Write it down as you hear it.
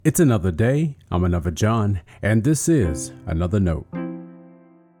It's another day. I'm another John, and this is Another Note.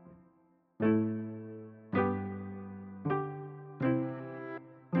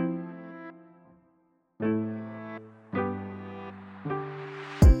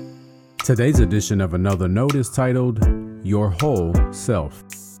 Today's edition of Another Note is titled, Your Whole Self.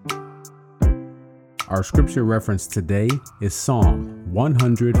 Our scripture reference today is Psalm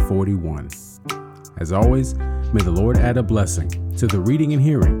 141. As always, may the Lord add a blessing to the reading and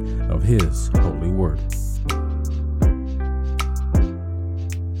hearing of His holy word.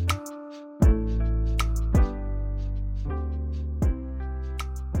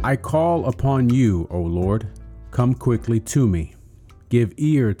 I call upon you, O Lord. Come quickly to me. Give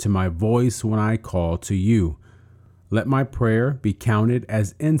ear to my voice when I call to you. Let my prayer be counted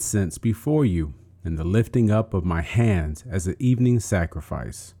as incense before you, and the lifting up of my hands as an evening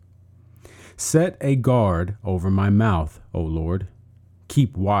sacrifice. Set a guard over my mouth, O Lord.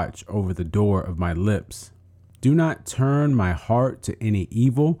 Keep watch over the door of my lips. Do not turn my heart to any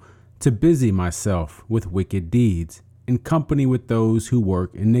evil, to busy myself with wicked deeds, in company with those who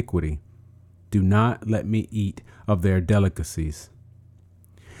work iniquity. Do not let me eat of their delicacies.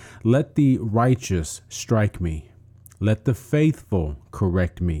 Let the righteous strike me. Let the faithful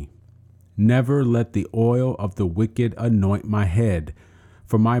correct me. Never let the oil of the wicked anoint my head,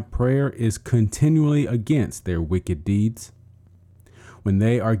 for my prayer is continually against their wicked deeds. When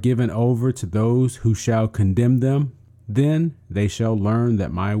they are given over to those who shall condemn them, then they shall learn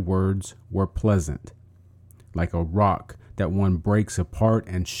that my words were pleasant. Like a rock that one breaks apart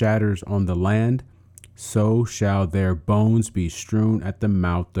and shatters on the land, so shall their bones be strewn at the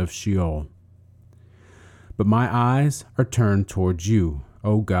mouth of Sheol. But my eyes are turned towards you,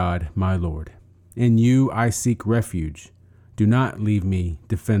 O God, my Lord. In you I seek refuge. Do not leave me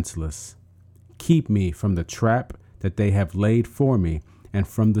defenseless. Keep me from the trap that they have laid for me and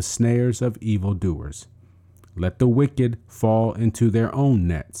from the snares of evildoers. Let the wicked fall into their own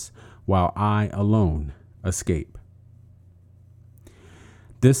nets, while I alone escape.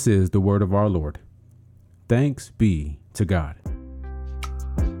 This is the word of our Lord. Thanks be to God.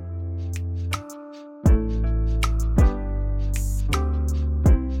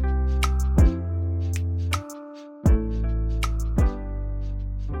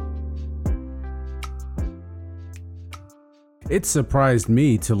 It surprised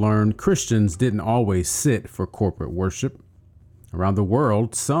me to learn Christians didn't always sit for corporate worship. Around the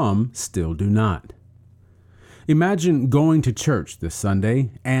world, some still do not. Imagine going to church this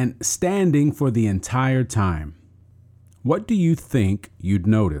Sunday and standing for the entire time. What do you think you'd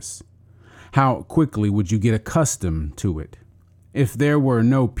notice? How quickly would you get accustomed to it? If there were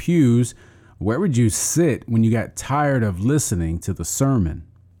no pews, where would you sit when you got tired of listening to the sermon?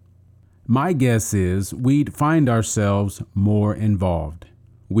 My guess is we'd find ourselves more involved.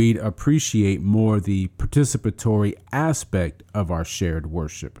 We'd appreciate more the participatory aspect of our shared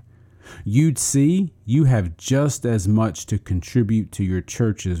worship. You'd see you have just as much to contribute to your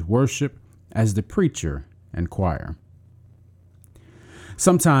church's worship as the preacher and choir.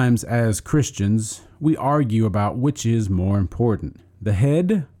 Sometimes, as Christians, we argue about which is more important, the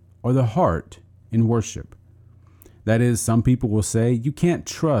head or the heart in worship. That is, some people will say you can't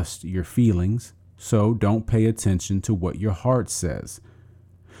trust your feelings, so don't pay attention to what your heart says.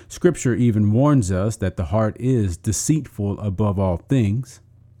 Scripture even warns us that the heart is deceitful above all things.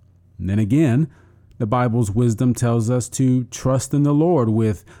 And then again, the Bible's wisdom tells us to trust in the Lord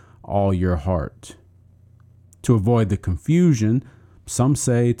with all your heart. To avoid the confusion, some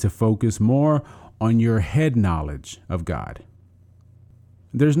say to focus more on your head knowledge of God.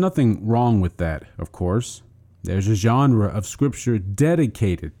 There's nothing wrong with that, of course. There's a genre of scripture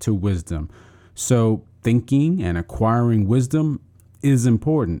dedicated to wisdom, so thinking and acquiring wisdom is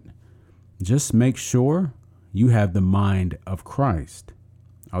important. Just make sure you have the mind of Christ.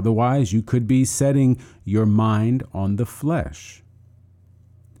 Otherwise, you could be setting your mind on the flesh.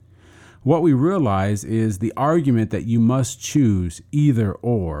 What we realize is the argument that you must choose either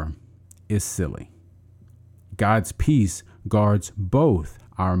or is silly. God's peace guards both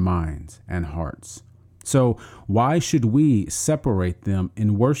our minds and hearts. So why should we separate them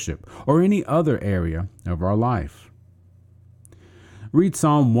in worship or any other area of our life? Read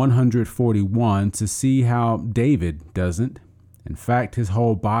Psalm 141 to see how David doesn't. In fact, his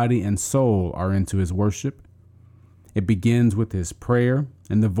whole body and soul are into his worship. It begins with his prayer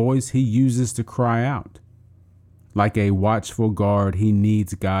and the voice he uses to cry out. Like a watchful guard, he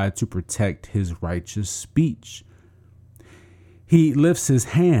needs God to protect his righteous speech. He lifts his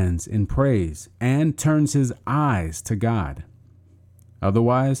hands in praise and turns his eyes to God.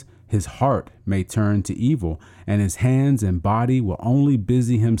 Otherwise, his heart may turn to evil, and his hands and body will only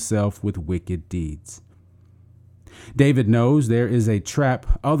busy himself with wicked deeds. David knows there is a trap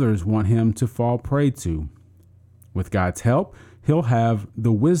others want him to fall prey to. With God's help, he'll have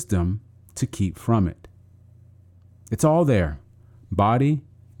the wisdom to keep from it. It's all there: body,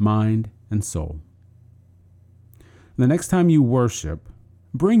 mind, and soul. The next time you worship,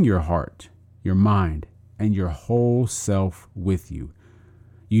 bring your heart, your mind, and your whole self with you.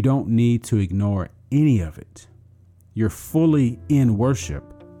 You don't need to ignore any of it. You're fully in worship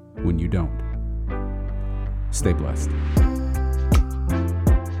when you don't. Stay blessed.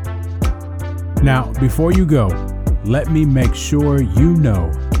 Now, before you go, let me make sure you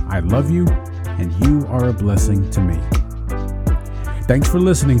know I love you and you are a blessing to me. Thanks for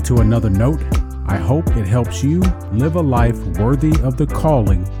listening to another note. I hope it helps you live a life worthy of the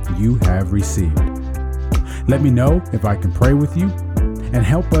calling you have received. Let me know if I can pray with you, and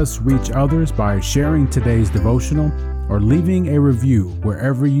help us reach others by sharing today's devotional or leaving a review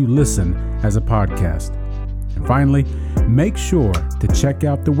wherever you listen as a podcast. And finally, make sure to check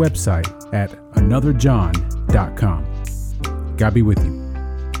out the website at anotherjohn.com. God be with you.